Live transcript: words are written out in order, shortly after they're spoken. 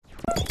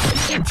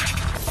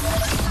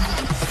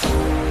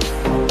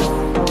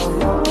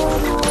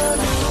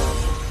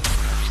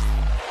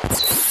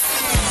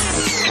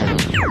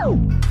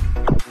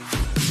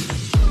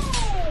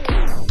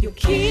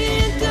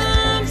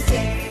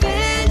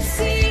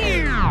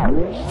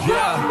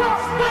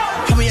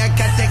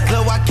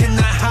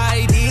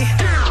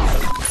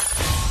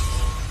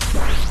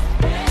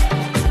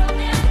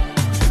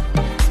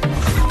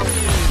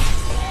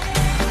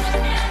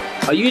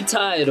Are you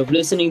tired of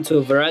listening to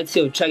a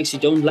variety of tracks you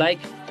don't like?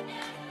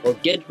 Well,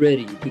 get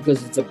ready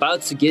because it's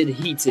about to get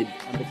heated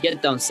on the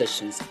Get Down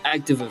Sessions,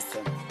 Active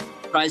FM.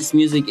 Price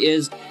music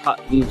is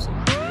hot music.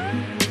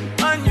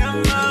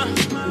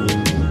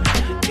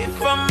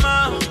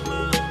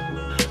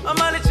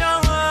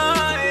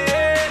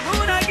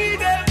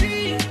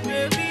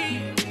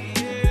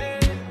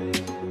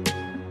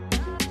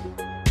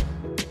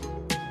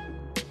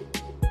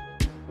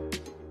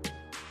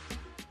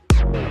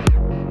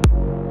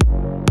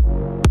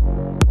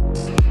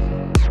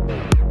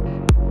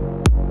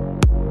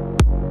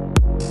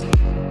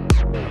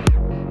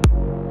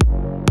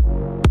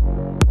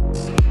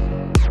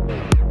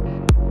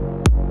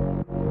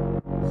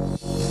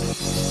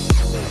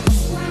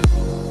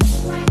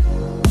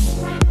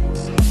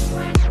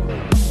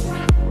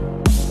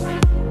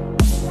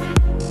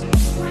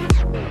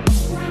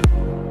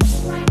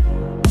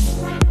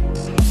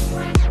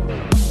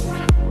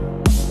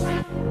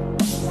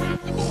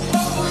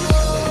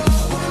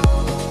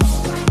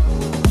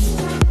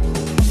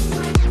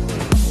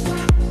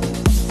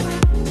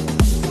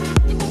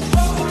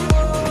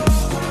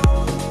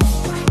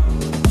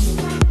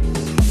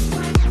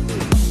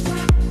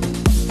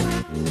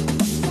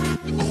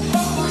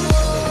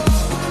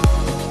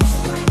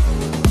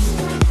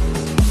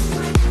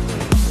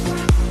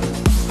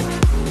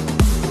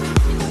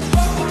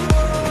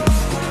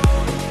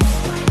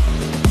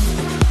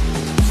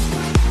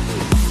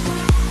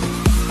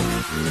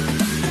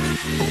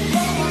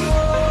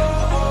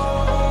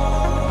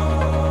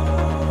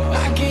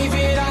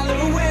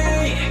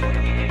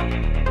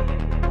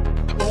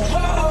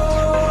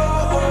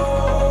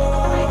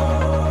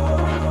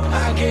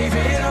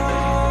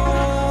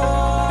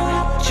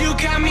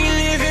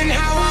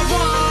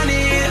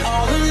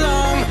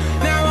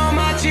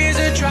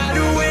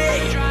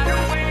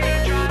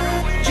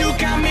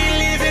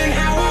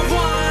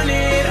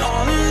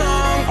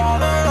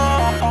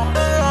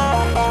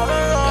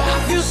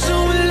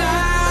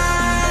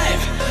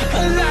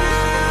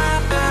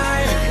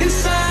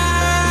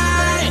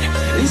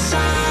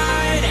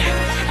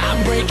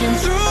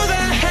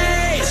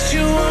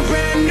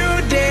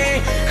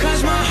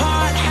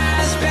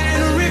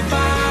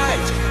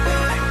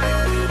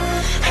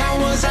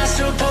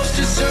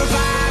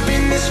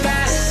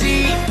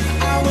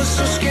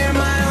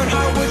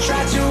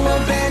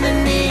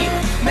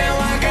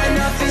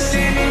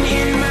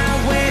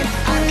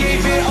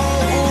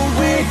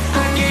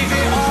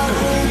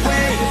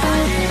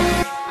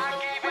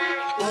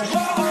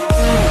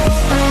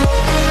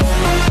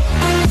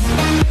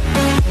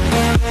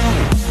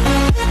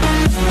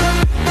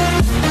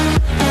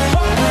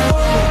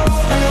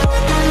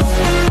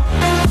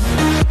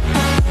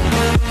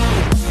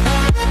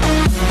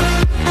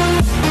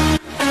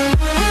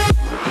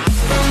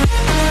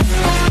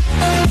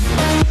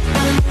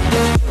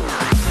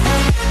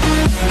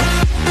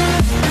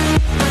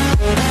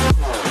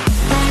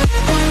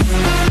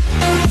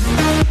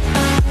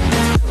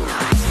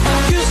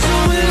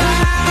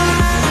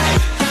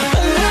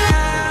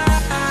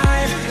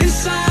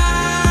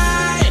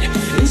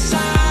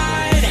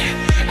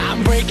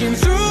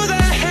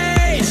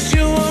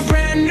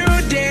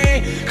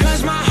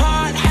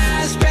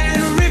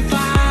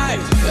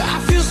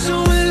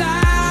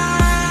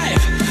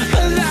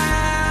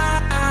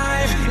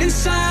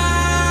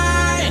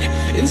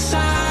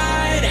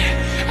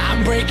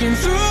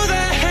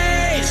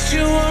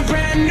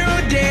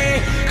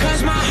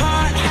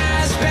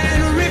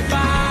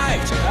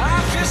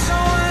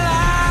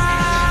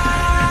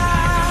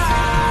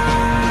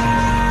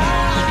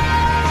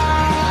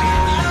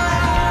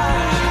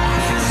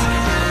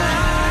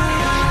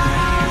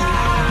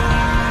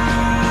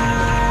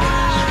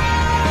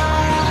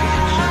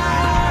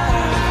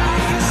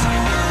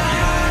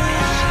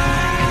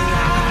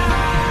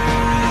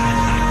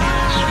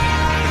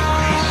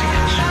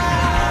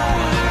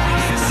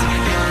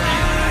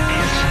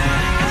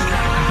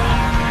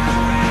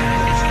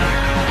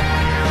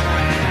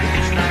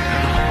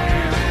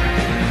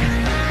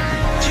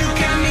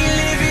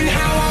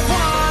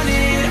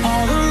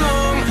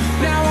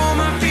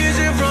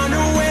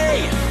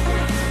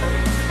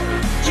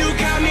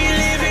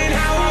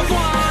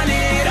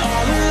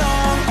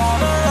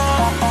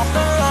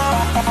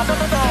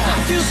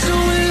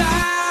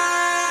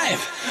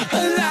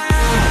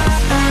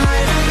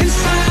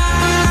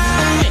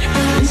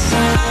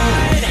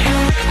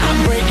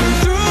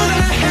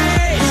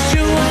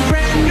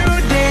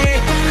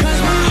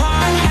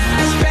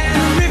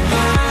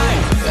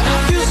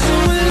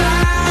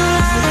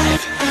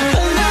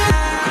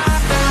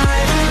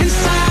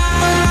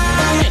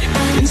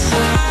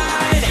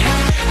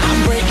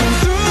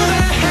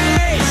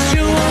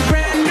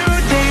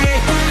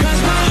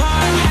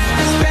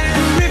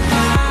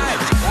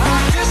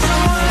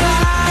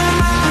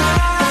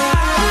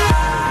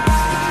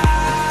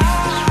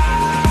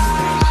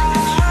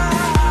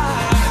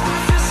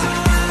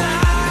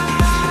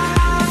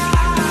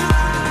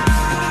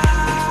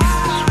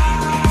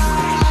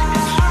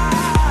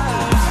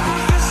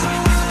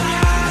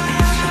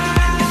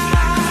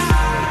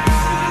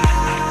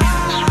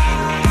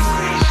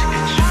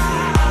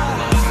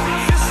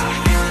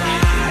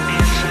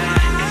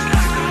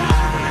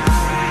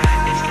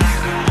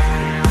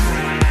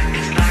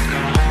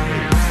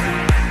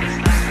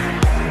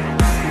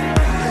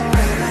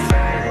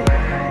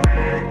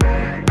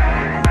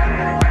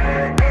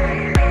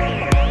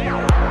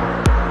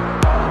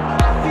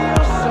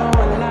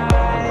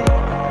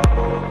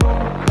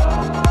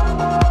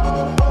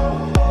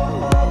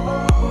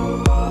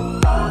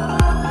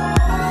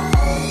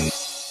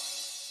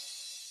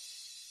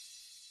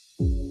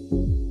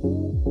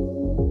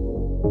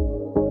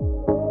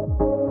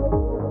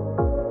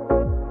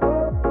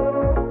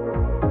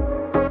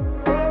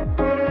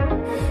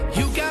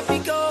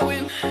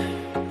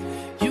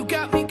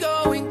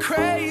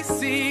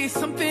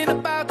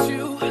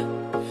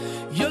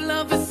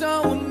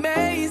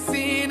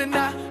 amazing, and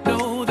I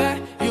know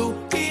that you'll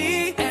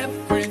be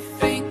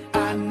everything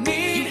I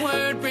need. Your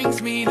word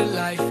brings me to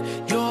life.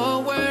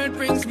 Your word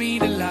brings me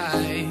to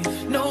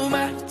life. No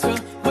matter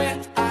where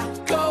I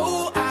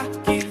go, I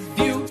give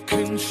you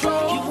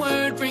control. Your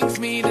word brings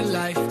me to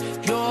life.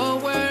 Your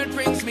word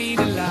brings me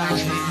to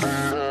life.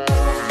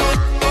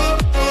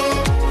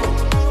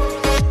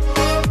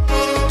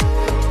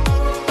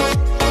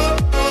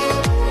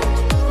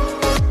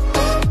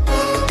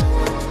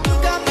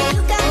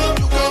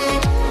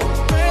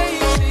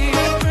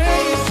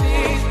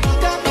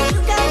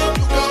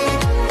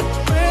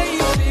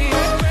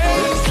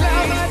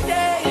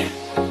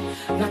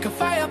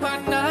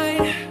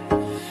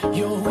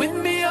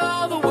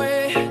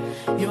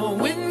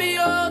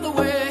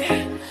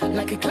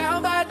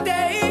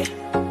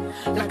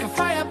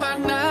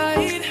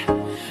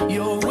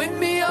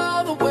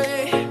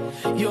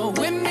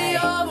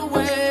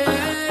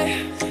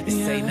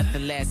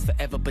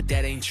 Forever, but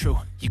that ain't true.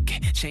 You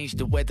can change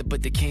the weather,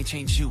 but they can't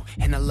change you.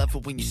 And I love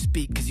it when you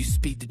speak, cause you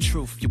speak the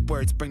truth. Your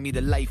words bring me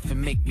to life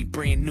and make me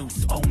brand new.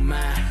 So, oh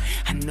my,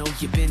 I know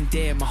you've been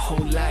there my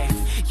whole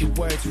life. Your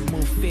words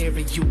remove fear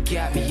and you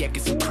got me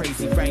acting so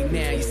crazy right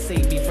now. You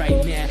save me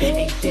right now,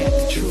 ain't that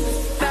the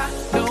truth? I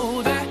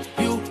know that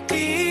you'll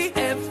be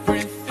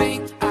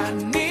everything I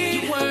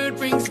need. Your word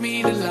brings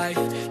me to life.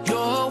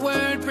 Your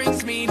word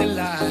brings me to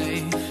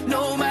life.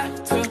 No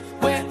matter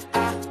where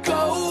I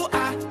go,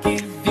 I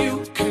give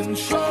you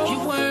control.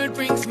 Your word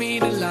brings me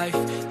to life.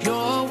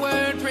 Your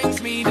word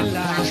brings me to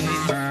life.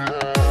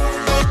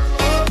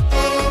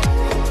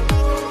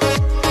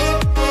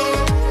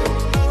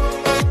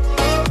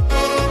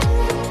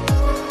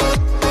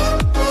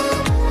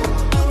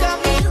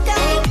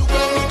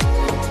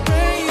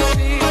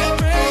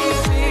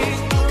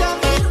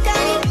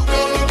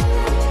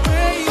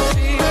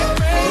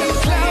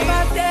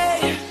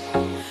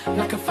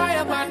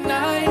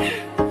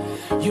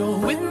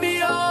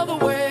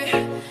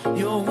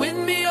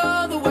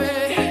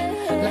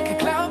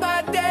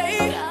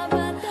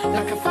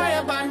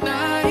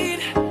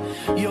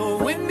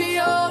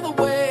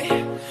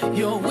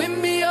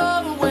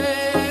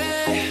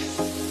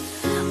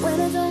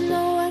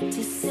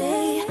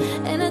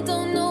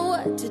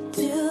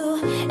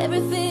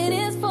 Everything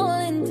is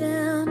falling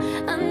down.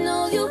 I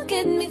know you'll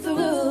get me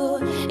through.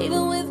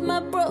 Even with my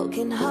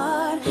broken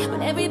heart,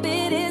 when every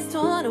bit is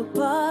torn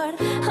apart,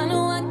 I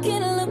know I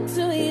can look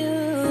to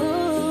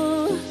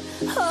you.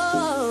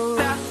 Oh,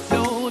 I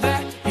know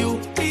that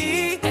you'll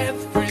be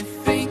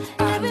everything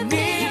I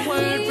need. Your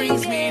word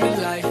brings me to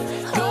life.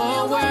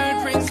 Your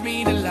word brings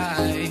me to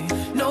life.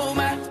 No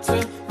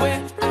matter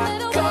where I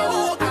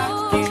go,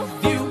 I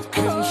give you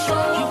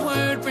control. Your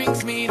word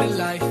brings me to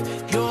life.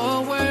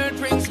 Your word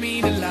brings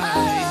me to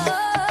life.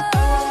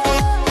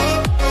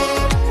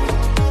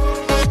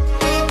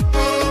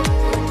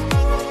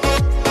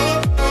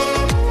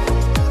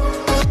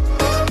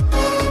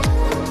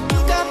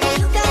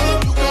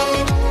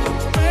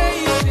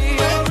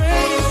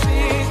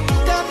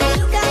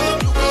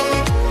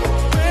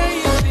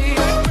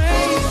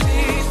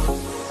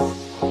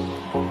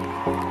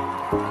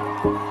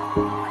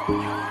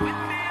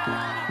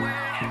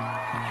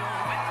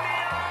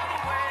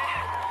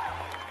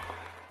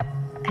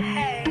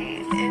 Hey,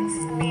 it's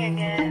me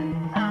again.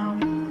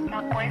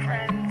 My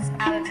boyfriend's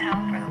out of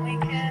town for the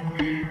weekend,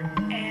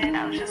 and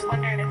I was just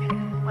wondering if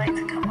you'd like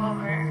to come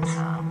over and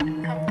come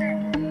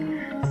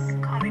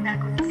through. Call me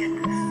back when you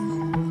get this.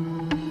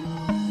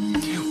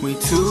 We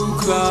too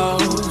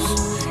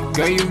close,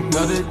 girl, you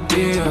know the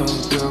deal.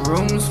 The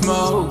room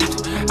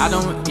smoked, I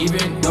don't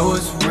even know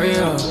it's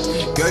real.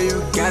 Girl,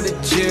 you gotta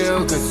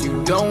chill, cause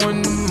you don't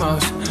want the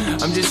most.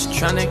 I'm just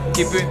tryna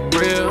keep it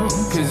real,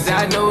 cause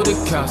I know the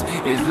cost.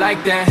 It's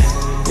like that,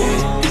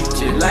 yeah,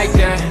 just like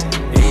that,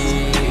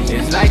 yeah,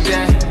 it's like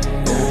that,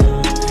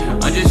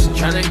 yeah. I'm just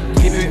tryna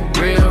keep it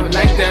real,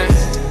 like that,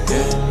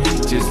 yeah,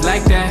 just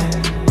like that,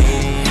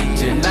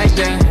 just like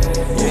that,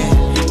 yeah.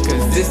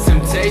 Cause this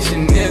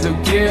temptation, it'll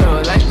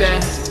kill, like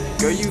that.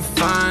 Girl, you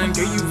fine,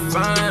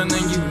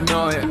 and you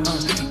know it.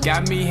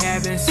 Got me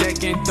having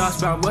second thoughts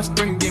about what's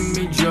bringing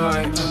me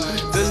joy.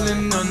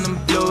 Feeling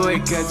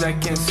unemployed, cause I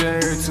can't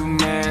serve two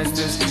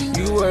masters.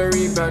 You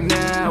worry about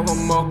now,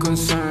 I'm more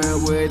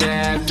concerned with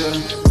after.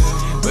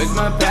 Where's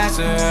my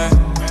pastor?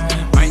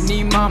 Might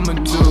need mama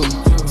too,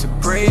 to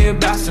pray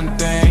about some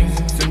things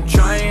I'm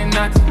trying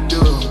not to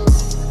do.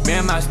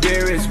 Man, my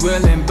spirit's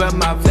willing, but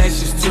my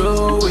flesh is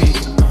too weak.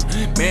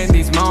 Man,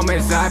 these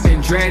moments I've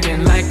been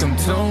dreading like I'm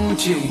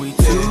Tunchi. We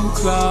too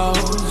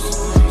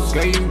close,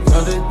 girl, you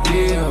know the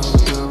deal.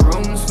 The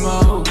room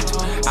smoked,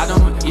 I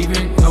don't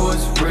even know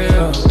what's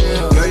real.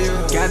 Girl, you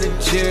gotta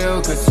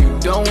chill, cause you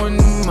don't want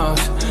the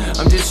most.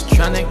 I'm just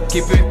tryna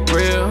keep it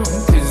real,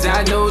 cause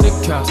I know the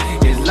cost.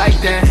 It's like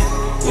that,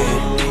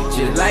 yeah,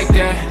 just like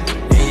that,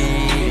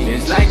 yeah,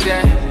 it's like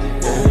that,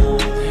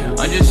 yeah.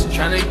 I'm just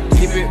tryna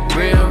keep it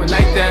real,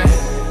 like that,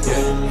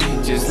 yeah,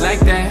 just like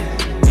that,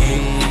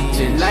 yeah,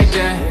 just like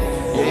that,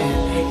 yeah.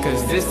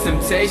 Cause this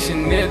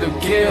temptation, it'll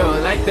kill,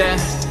 like that.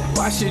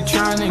 Why she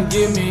tryna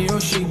get me? Oh,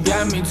 she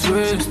got me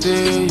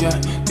twisted,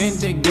 yeah. Think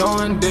they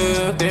going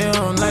there, they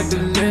don't like to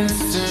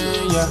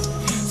listen, yeah.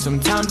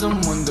 Sometimes I'm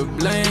on the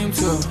blame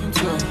too.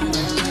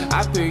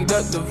 I picked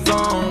up the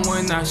phone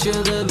when I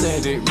should've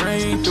let it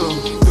rain through.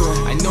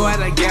 I know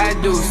what I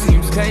gotta do,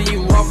 seems cutting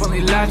you off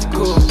only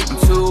logical.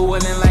 I'm too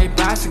willing like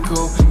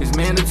bicycle, it's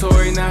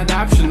mandatory, not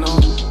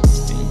optional.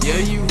 And yeah,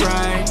 you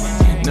right,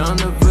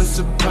 none of us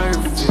are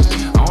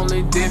perfect.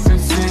 Only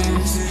difference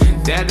is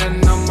that I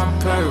know my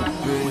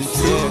purpose.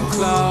 Too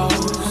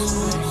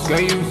close, girl,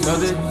 you know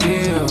the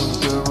deal.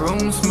 The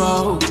room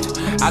smoked,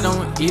 I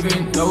don't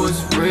even know it's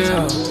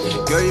real.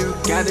 Girl, you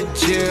gotta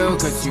chill,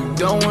 cause you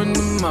don't want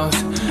the most.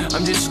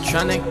 I'm just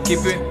tryna keep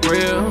it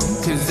real,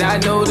 cause I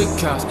know the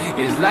cost.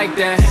 It's like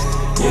that,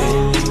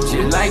 yeah,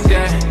 shit like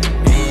that,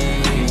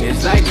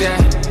 it's like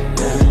that,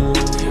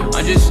 yeah.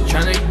 I'm just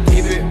tryna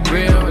keep it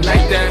real,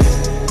 like that,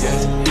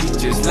 yeah,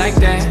 just like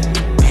that,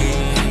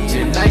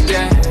 shit like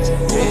that,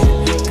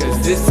 yeah.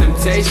 Cause this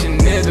temptation,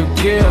 it'll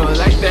kill,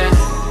 like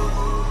that.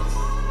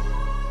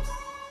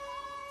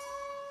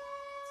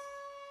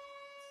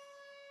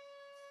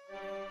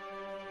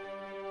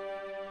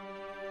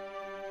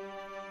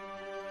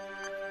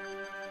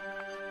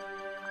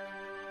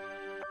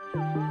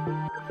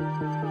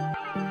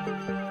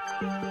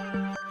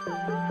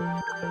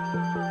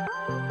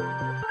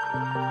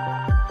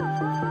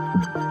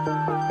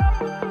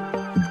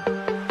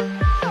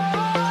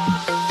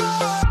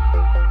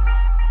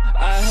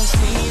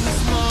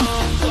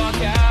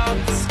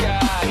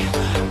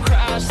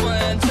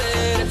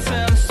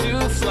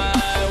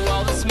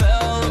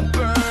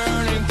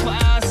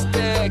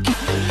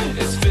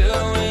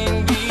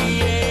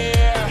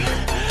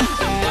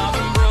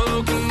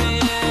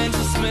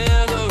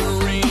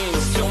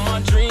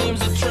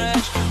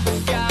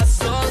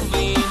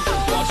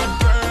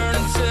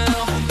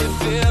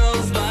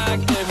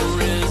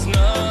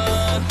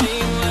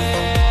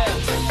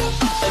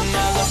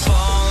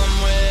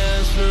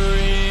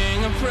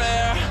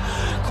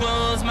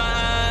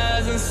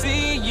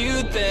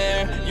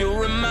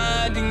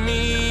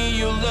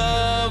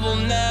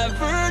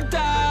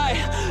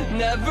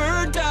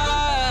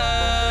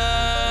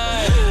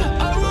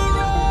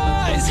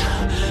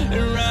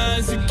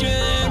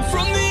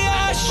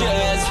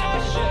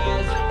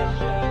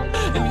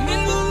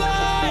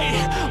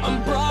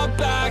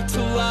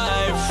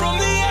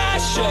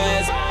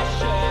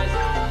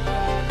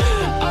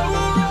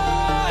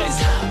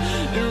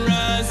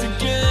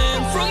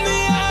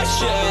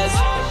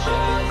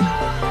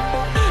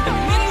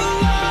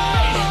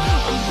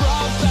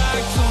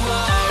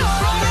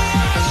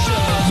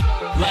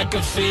 Like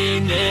a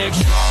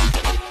phoenix,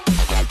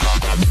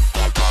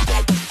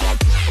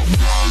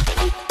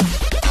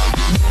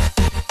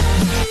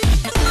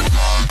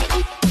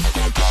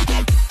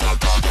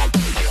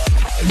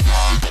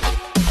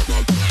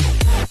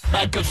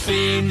 like a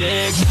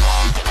phoenix.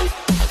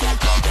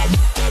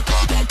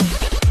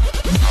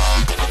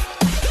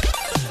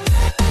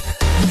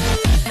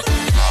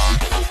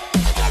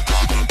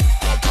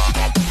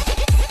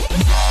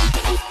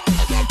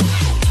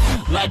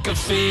 Like a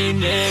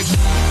phoenix.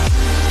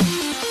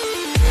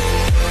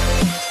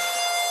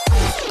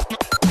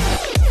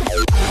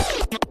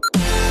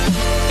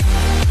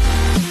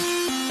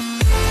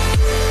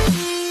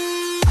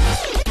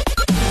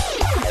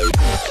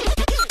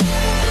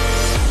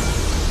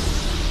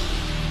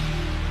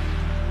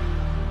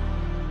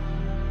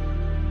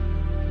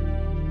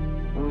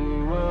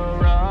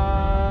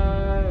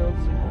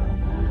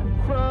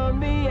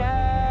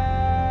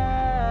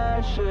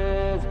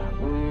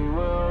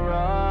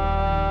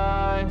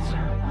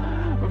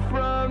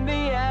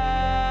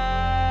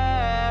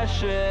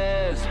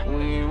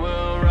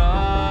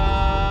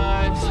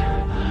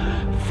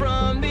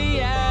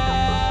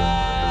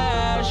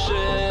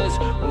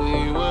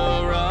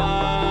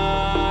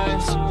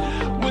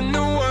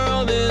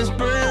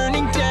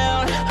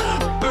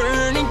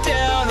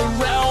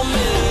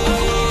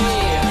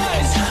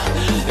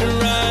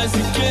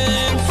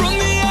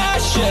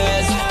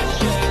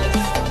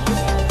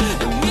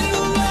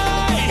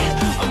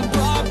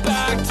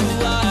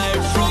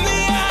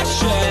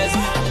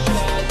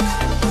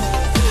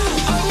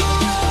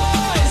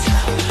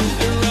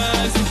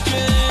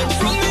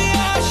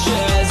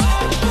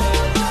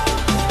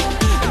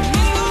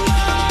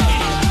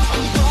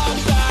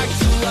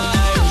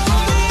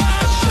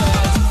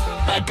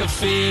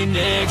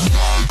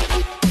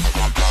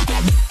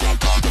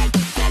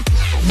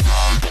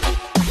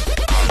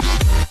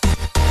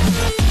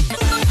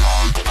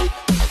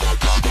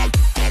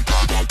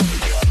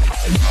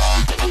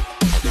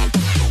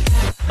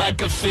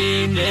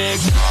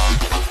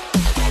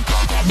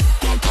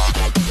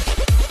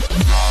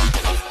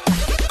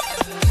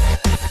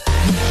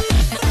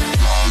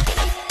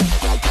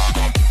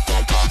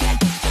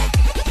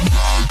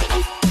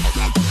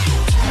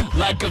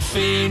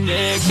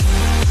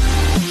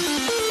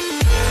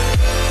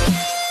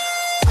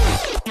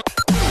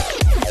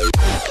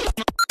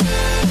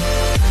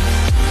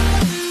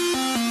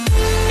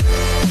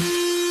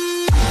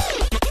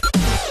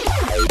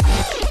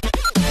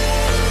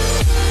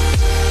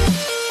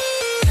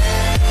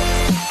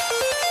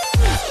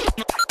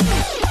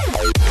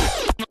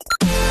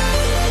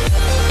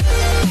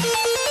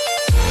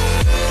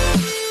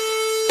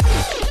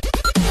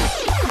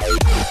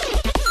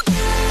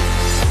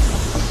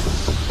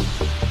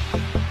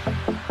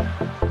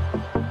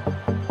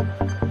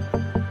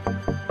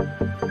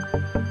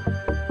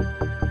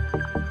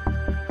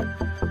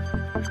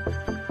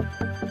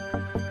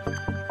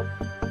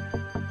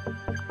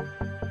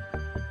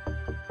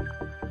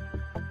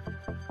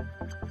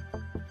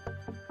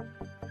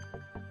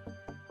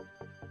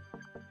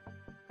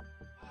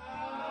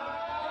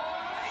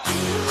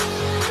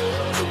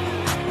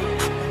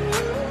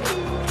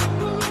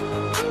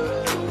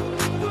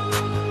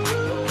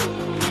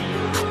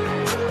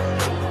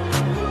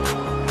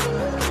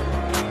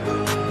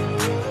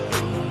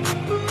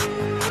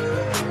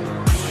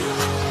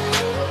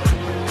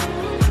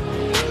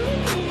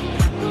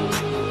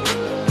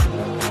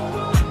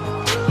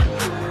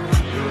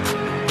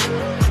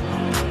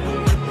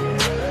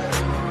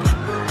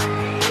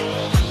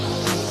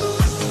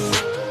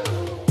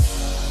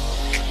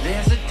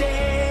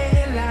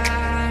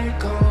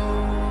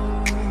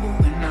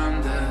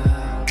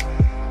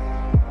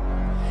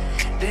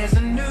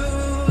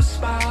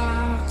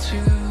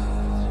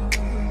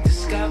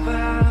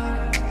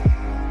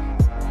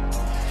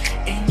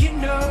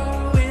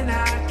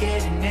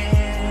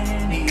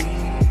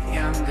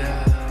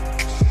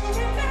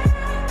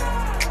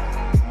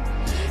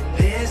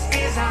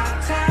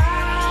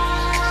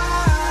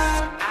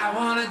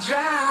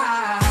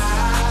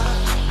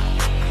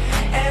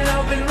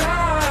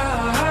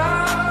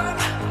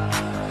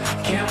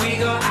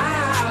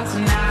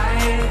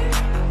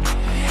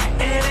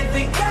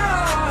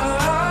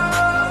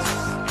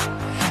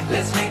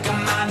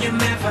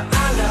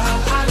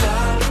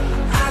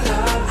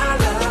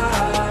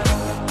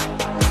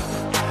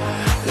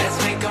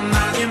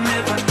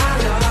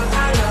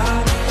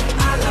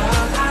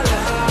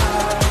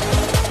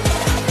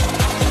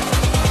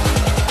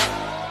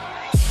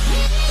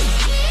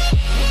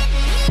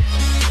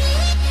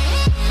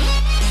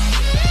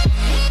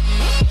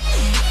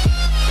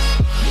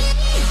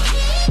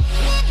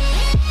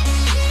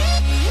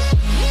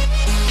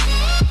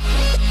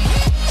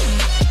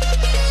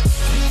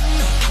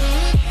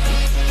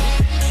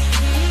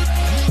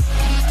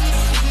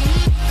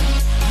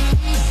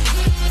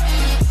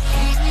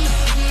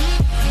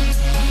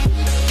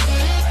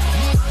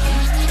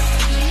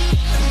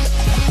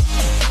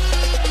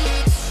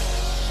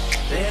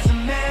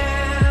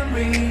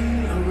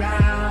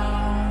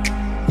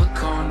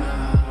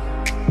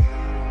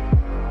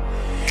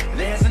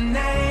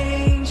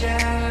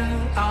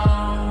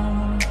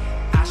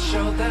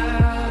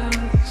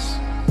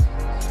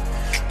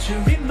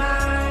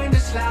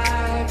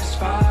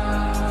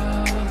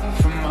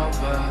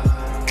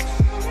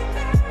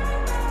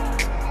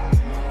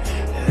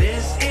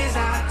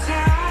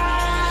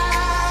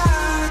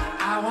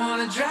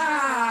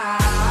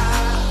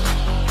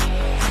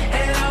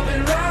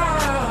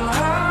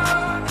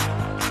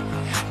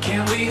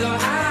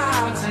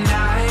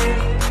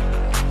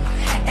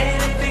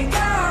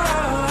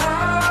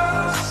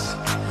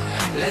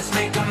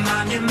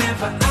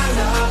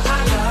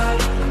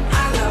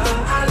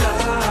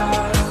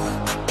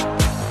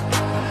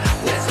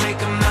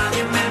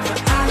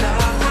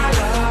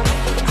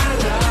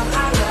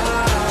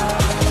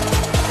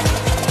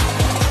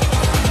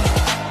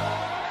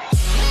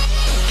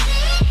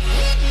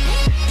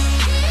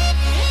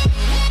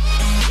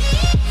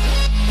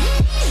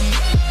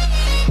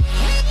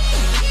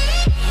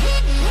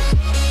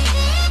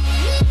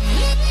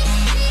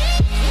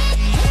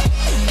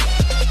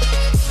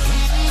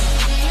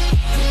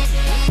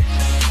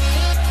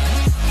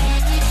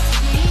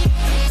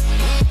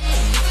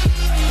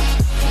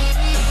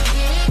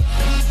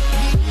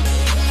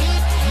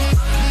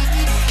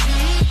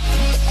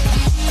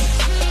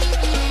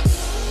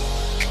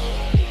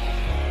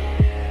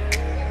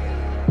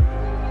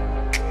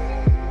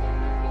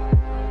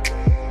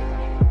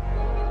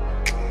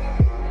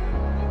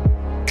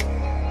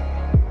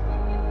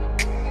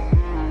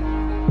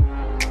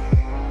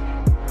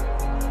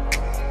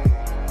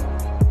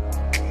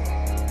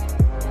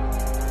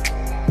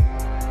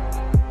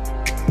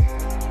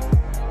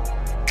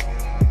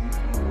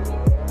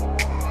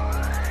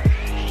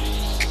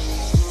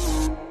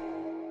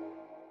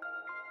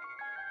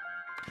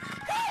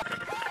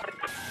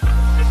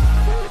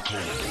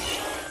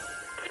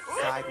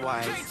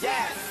 Sideways,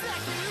 yes.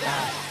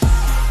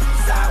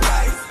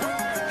 Sideways,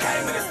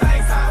 came in this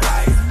thing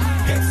sideways.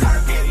 Get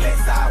turned, get lit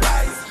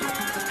sideways.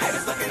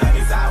 Haters looking at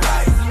me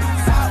sideways,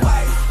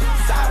 sideways,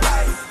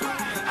 sideways.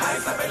 I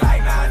ain't sleeping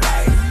like 9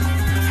 days.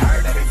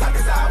 Heard they be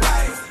talking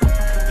sideways.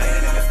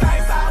 Leaning in this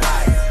thing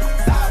sideways,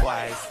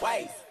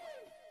 sideways.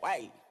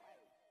 Wait,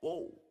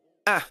 whoa.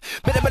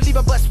 Better believe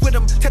I'm blessed with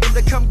them. Tell them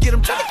to come get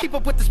them. Try to keep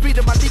up with the speed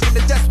of my leaving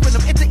the death with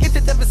them. Into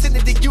the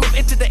vicinity, you have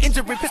entered the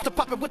injury. Pistol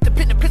popping with the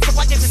pin and pistol.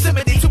 I get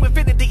Yosemite to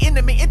infinity.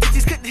 Enemy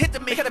entities couldn't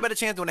hit me. Had a better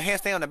chance doing a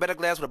handstand on a better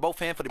glass with a both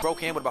hand for the broke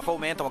hand. With about 4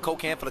 man throwing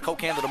coke hand for the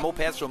coke hand with a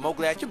moped to a mo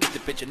glass. You get the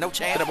picture, no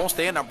chance. But I won't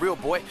stand. I'm real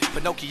boy.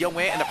 Pinocchio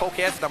in and the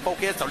forecast. I'm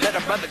focused. Don't let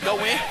a brother go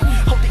in.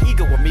 Hold the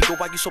ego, amigo.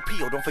 Why you so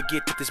P.O.? Don't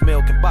forget that this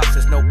milk and box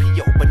is no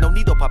P.O. But no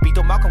Nido,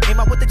 Papito. Malcolm came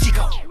out with the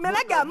Chico. Man,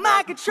 I got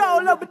mind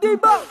control over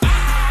Debo.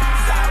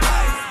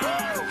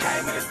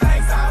 Came in this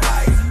thing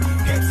sideways.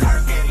 Get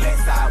turned, get lit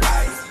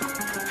sideways.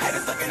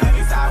 Haters looking at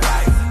me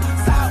sideways,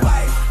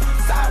 sideways,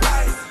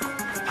 sideways.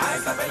 I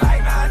ain't sleeping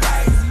like 9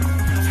 days.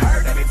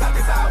 Heard they be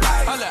talking sideways.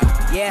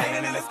 Yeah,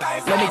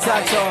 let me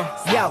talk to him.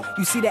 Yo,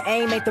 you see the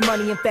aim ain't the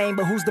money and fame,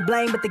 but who's to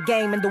blame but the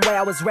game and the way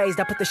I was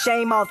raised. I put the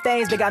shame on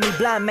things that got me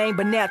blind, man,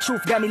 but now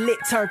truth got me lit,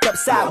 turned up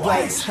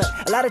sideways.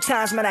 A lot of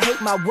times, man, I hate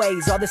my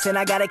ways. All this and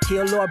I gotta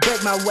kill, Lord,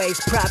 break my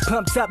ways. Pride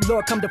pumped up,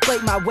 Lord, come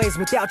deflate my ways.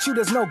 Without you,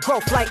 there's no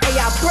growth like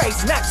AI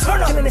brace. Now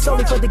turn up. Killing this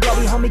only for the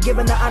glory, homie,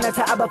 giving the honor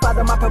to Abba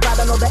Father, my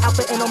provider. Know the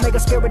Alpha and Omega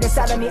spirit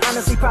inside of me.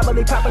 Honestly,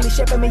 probably properly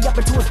shaping me up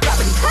into his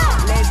property.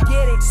 Let's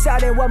get it.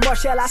 Sudden, what more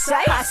shall I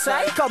say?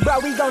 Cause bro,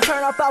 we gon'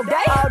 turn up all day.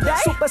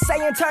 Super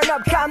Saiyan, turn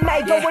up,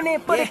 Kame. Going in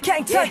for the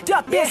king, turned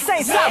up,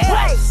 insane.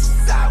 Sideways.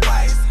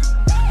 Sideways.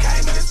 Came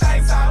in this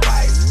thing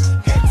sideways.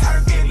 Get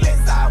turned, get lit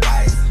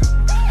sideways.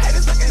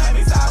 Haters looking at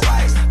me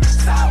sideways,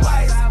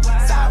 sideways,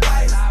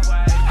 sideways.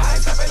 I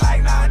ain't sleeping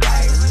like 9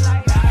 days.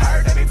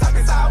 Heard they be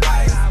talking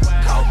sideways.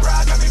 Cobra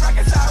got me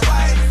rocking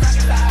sideways.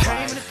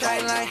 Came in the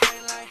thing like,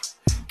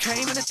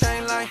 came in the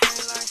thing like,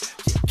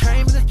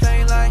 came in the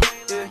thing like,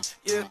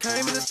 yeah,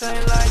 came in the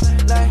thing like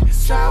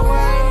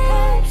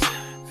sideways,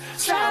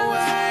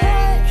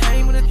 sideways.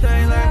 Came in the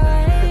thing like,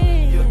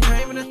 you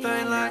came in the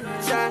thing like,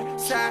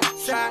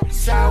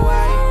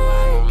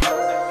 sideways.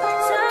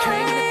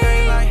 Came in the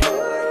thing like,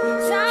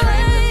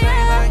 came in the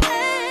thing like,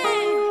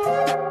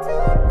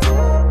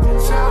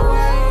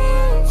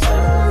 sideways,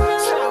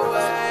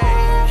 sideways.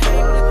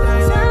 Came in the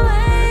thing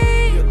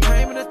like, you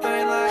came in the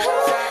thing like,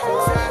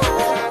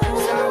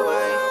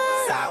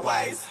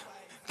 Sideways.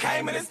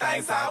 Came in this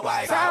thing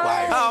sideways,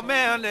 sideways. oh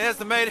man,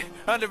 underestimated,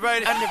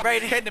 underrated,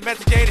 and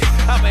domesticated.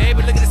 I'm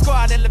able to look at the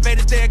squad,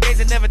 elevated, staircase,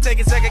 and never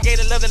taking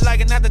segregated. Love it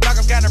like it, not the dark,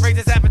 I'm kinda raised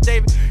this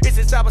affidavit. It's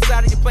inside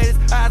beside of your plates,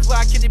 eyes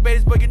wide, kidney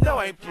babies, but you know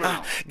I ain't through.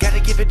 Gotta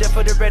give it up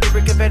for the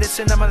rhetoric of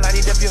medicine. I'ma light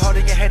it up, you're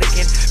holding your head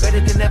again. Better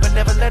than ever,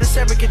 never let us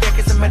ever get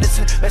decades of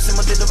medicine. Messing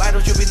with little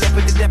idols, you'll be left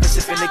with the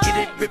deficit. Finna get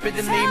it, rip it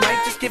to me,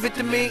 might just give it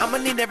to me. I'ma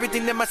need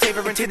everything that my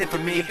savior intended for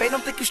me. If they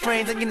don't think you're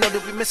strange, then you know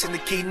that we're missing the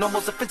key.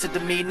 Normal's offensive to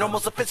me,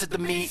 normal's offensive to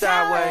me.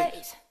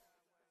 Sideways.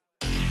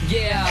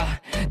 Yeah,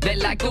 they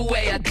like the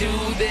way I do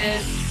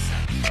this.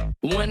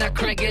 When I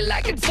crank it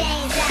like a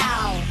change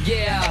out.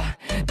 Yeah,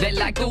 they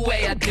like the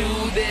way I do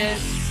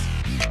this.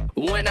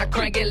 When I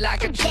crank it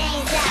like a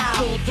change out.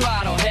 Full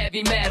throttle,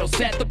 heavy metal,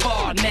 set the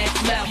bar,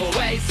 next level.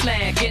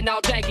 Wasteland, getting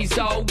all janky,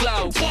 so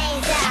glow.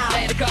 Change out.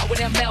 Land a car with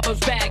them elbows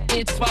back,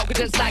 into smoking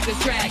just like this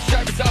track.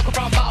 Surface over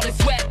from all this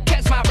sweat,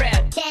 catch my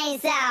breath.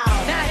 Change out.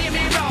 Now hear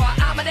me roar,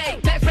 I'm an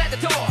apex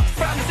predator.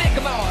 From the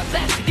sycamore,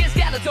 let's get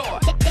Skeletor.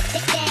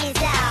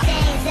 Change out,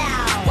 change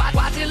out.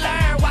 Watch it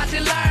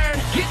learn.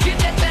 Get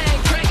that thing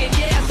cranking,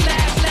 yeah,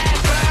 slash,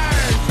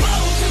 burn.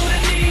 Bow to the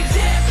knees,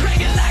 yeah,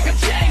 crank it like a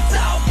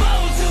chainsaw.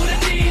 Bow to the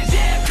knees,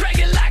 yeah, crank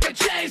it like a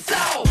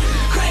chainsaw.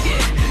 Crank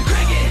it,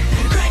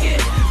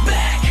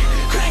 back,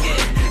 crank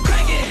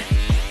it,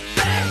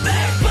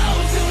 back. Bow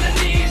to the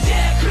knees,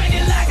 yeah, crank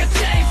it like a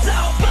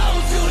chainsaw. Bow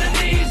to the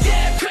knees,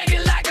 yeah, crank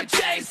it like a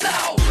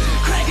chainsaw.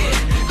 Crank it,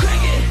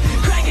 back,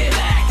 crank it,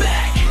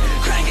 back.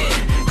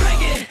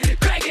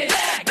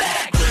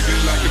 Crank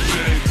it like a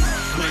chain,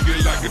 crank it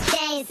like a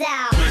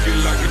Chainsaw. crank it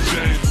like a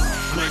chain,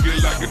 crank it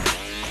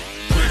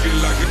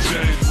like a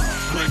chain,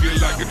 crank it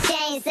like a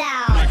Chainsaw.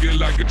 crank it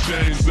like a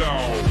chainsaw.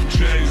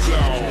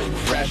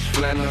 Fresh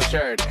flannel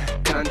shirt,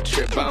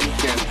 country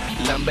bumpkin,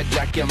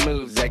 lumberjack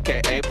moves,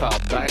 aka Paul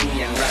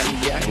Bunyan.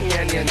 Run, yan.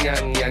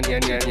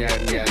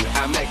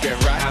 I make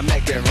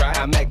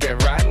it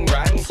right,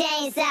 run.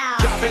 Chainsaw.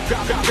 Drop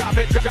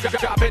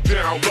it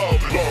Down low.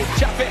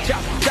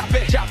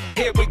 Chop.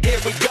 Here we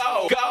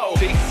go.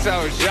 Teeth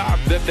so sharp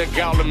that they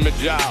call them the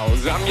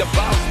jaws. I'm your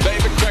boss,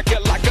 baby, crack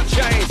it like a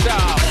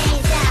chainsaw.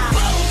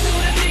 Bow to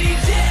the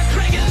knees, yeah,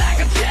 crank it like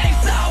a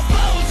chainsaw.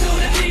 Bow to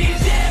the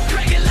knees, yeah,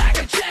 crank it like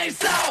a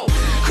chainsaw.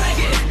 Crank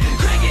it,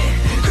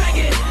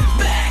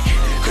 back,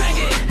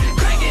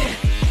 crank it,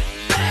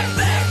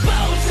 back.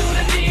 Bow to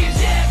the knees,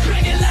 yeah,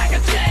 crank it like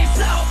a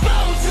chainsaw.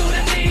 Bow to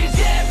the knees,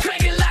 yeah,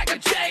 crank it like a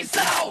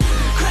chainsaw.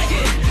 Crank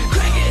it,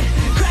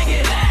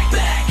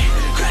 back,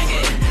 crank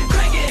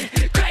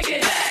it,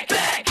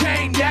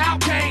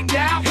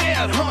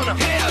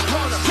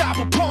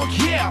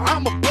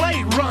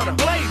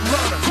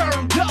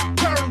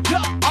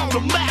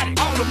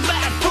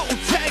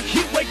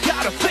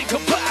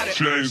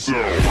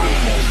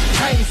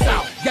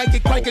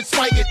 crank it,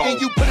 swank it, then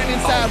you put it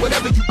inside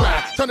whatever you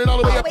ride. Turn it all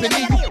the way up and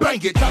then you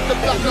bang it. Drop the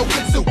block, no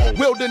whistle.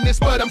 Wilderness,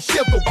 but I'm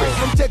chivalrous.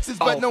 From Texas,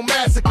 but no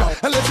massacre.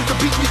 Unless it's a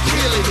beat, we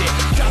killing it.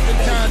 Dropping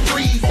time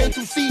trees,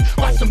 N2C,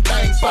 watch some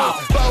things fall.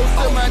 Bows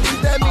to my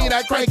knees, that mean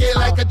I crank it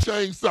like a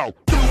chainsaw.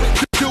 Do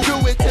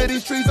it to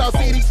these trees, I'll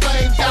see these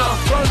flames, y'all.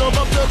 Burn them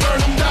up to burn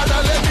them down,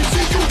 now let me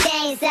see you.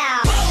 Gains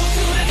out. Bow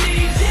to the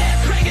knees,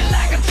 yeah, crank it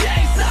like a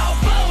chainsaw.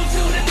 Bow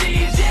to the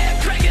knees,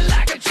 yeah, crank it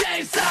like a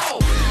chainsaw.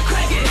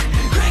 Crank it,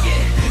 crank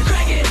it,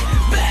 crank it,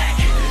 back,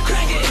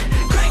 crank it,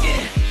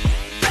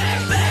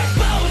 back, back.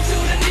 Bow to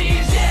the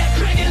knees, yeah,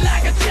 crank it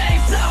like a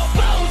chainsaw.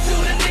 Bow to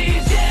the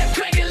knees, yeah,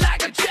 crank it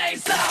like a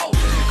chainsaw.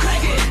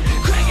 Crank it,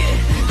 crank it,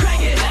 crank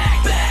it,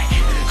 back,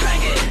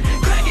 crank it,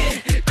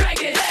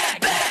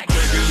 back, back.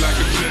 Crank it like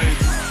a chain,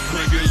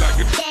 crank it like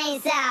a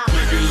Gains out.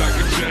 crank it like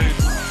a chain,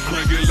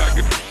 crank it like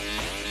a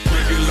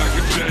crank it like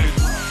a chain,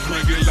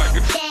 crank it like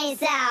a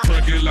Gains out.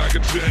 crank it like a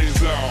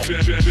chainsaw,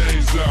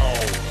 chainsaw.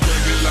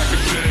 Crank it like a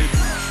chain,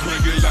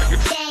 crank it like a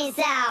Gains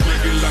out.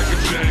 crank it like a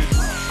chain,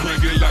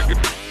 crank it like a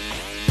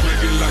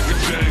crank it like a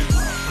chain,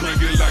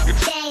 crank it like a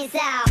Gains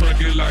out.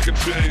 crank it like a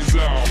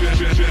chainsaw,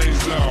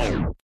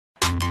 chainsaw.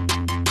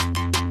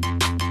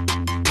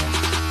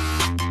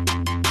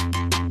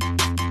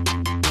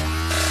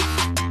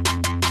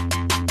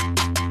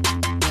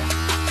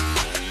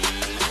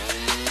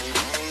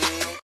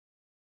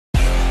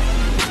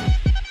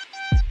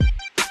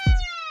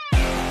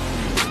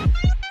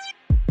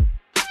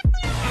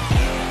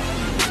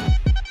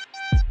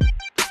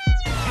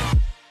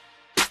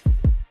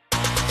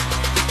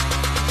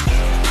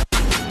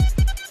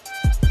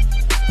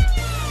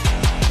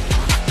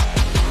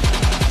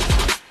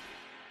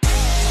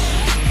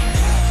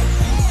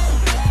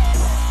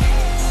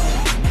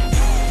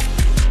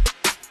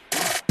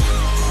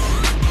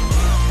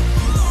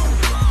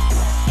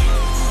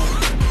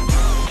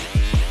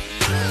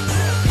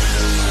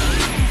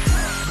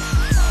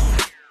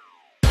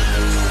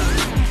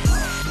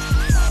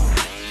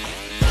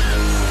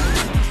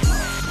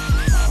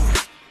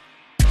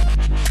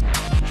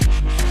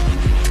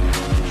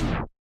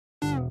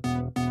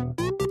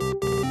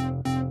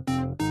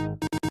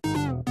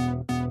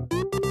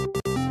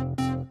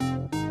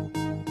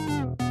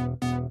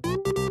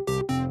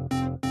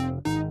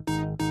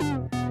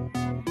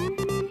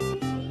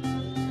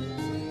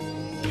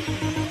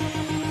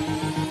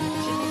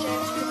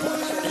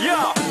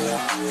 Yo,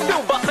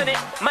 still busting it.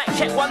 Mic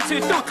check 1,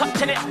 2, still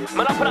touching it.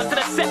 Man, I put up to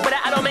the set, but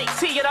I don't make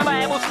tea and a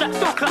Bible strap,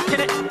 still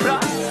clutching it.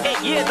 Plus,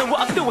 8 years and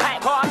what I still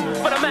hype hard.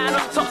 For the man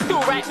on top,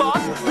 still right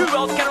bars. Who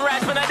else can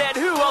rise when I'm dead?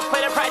 Who else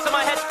pay the price on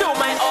my head? Still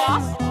my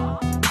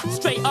ass.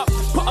 Straight up,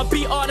 put a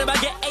beat on and I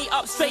get 8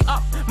 up, straight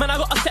up. Man, I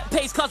got a set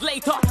pace, cause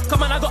later.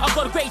 Come on, I got a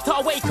god greater,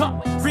 wake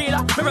up.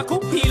 Realer, miracle,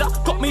 healer.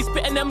 Got me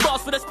spitting them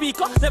bars for the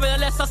speaker.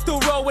 Nevertheless, I still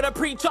roll with a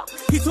preacher.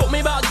 He taught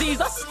me about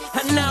Jesus.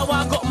 And now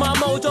I got my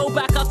mojo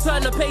back. I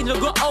turned the page and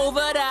got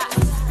over that.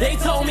 They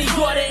told me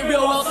God ain't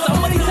real, well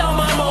somebody tell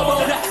my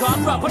momo that. I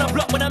grew up on a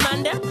block with a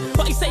man there,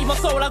 but he saved my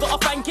soul, I gotta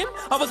thank him.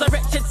 I was a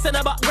wretched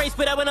sinner, but grace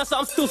with a winner, so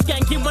I'm still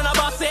skanking when I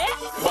bust it.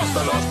 What's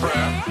the Lord's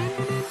Prayer?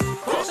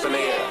 Cross in the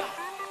air.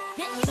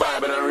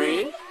 Bible and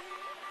read.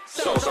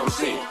 Sow some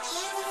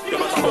seeds. You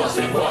must pass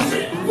it, pass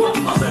it.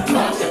 Pass it,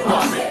 pass it,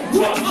 pass it.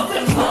 Pass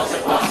it, pass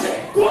it, pass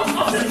it.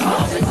 Pass it,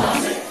 pass it,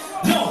 pass it.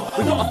 No,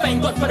 we gotta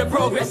thank God for the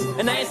progress.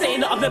 And I ain't saying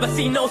that I've never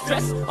seen no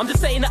stress. I'm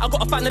just saying that I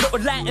gotta find a little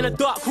light in the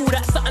dark. Call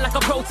that something like a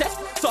protest.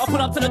 So I pull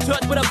up to the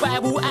church with a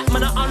Bible app.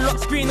 Man, I unlock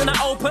screen and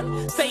I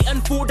open.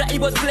 Satan thought that he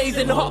was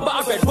blazing hot, but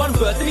I read one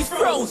verse and he's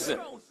frozen.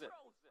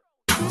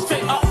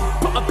 Straight up,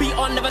 put a beat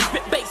on, never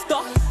spit bait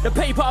stuff. The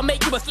paper I'll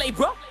make you a slave,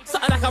 bro.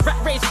 Something like a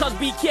rat race, cause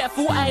be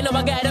careful. I ain't know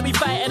a guy that be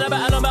fighting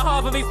about on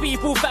behalf of his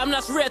people, fam,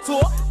 that's rare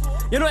talk.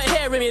 You're not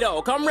hearing me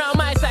though, come round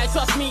my side,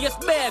 trust me, it's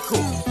bare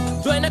cool.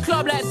 Join the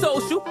club like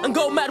social, and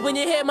go mad when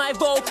you hear my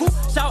vocal.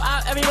 Shout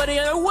out everybody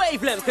on a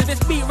wavelength, cause this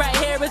beat right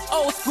here is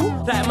old school.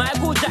 Like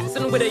Michael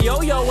Jackson with a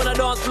yo-yo when I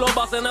dance floor,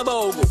 bustin' a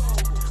bogle.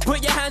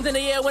 Put your hands in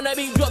the air when the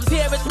beat drops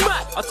here, it's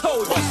mad, I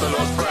told you. What's the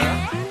Lord's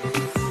Prayer?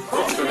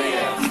 Cross in the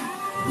air.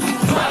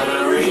 Bible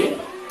and read.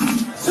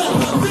 Sow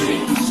some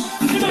seeds.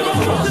 You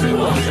must pass it,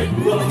 pass it.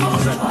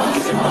 Pass it, pass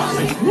it, pass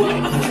it.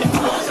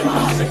 Pass it,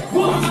 pass it.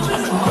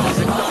 Pass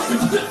it, pass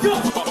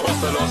it. What's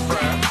the Lord's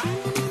Prayer?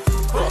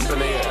 Cross in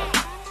the air.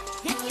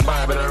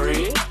 Bible and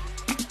read.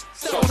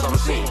 Sow some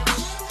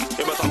seeds.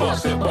 You must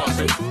pass it, pass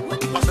it.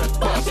 Pass it,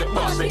 pass it,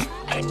 pass it.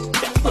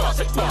 Pass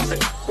it, pass it.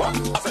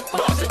 Pass it,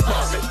 pass it,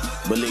 pass it.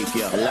 Believe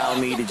ya, allow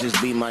me to just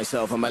be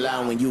myself. I'm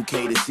allowing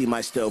UK to see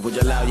my stuff. Would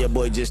you allow your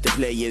boy just to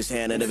play his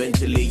hand? And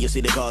eventually you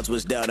see the cards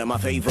was dealt in my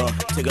favor.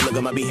 Take a look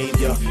at my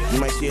behavior. You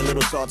might see a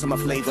little salt in my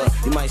flavor.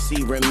 You might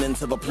see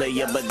remnants of a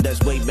player, but that's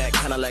way back,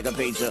 kinda like a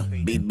pager.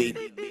 Beep beep,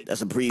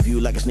 that's a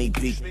preview like a sneak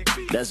peek.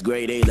 That's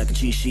grade A like a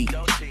cheat sheet.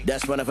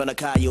 That's running from the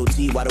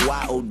coyote, why the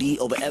YOD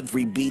over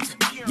every beat.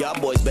 Y'all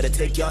boys better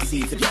take your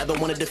seats. If y'all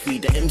don't wanna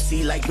defeat the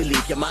MC like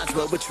belief, you might as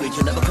well retreat.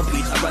 You'll never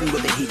compete, I run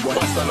with the heat.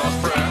 What's the Lord's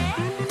Prayer?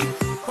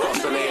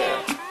 Cross in the air.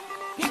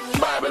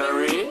 Bible and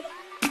read.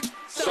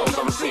 Sow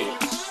some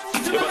seeds.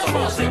 You must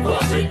Boss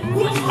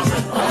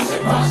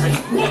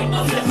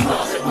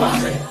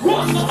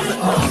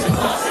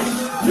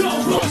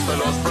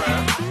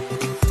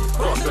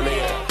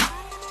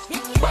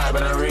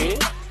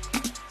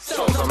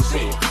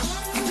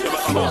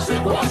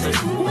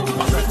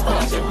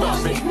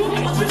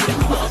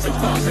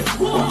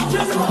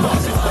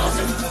it.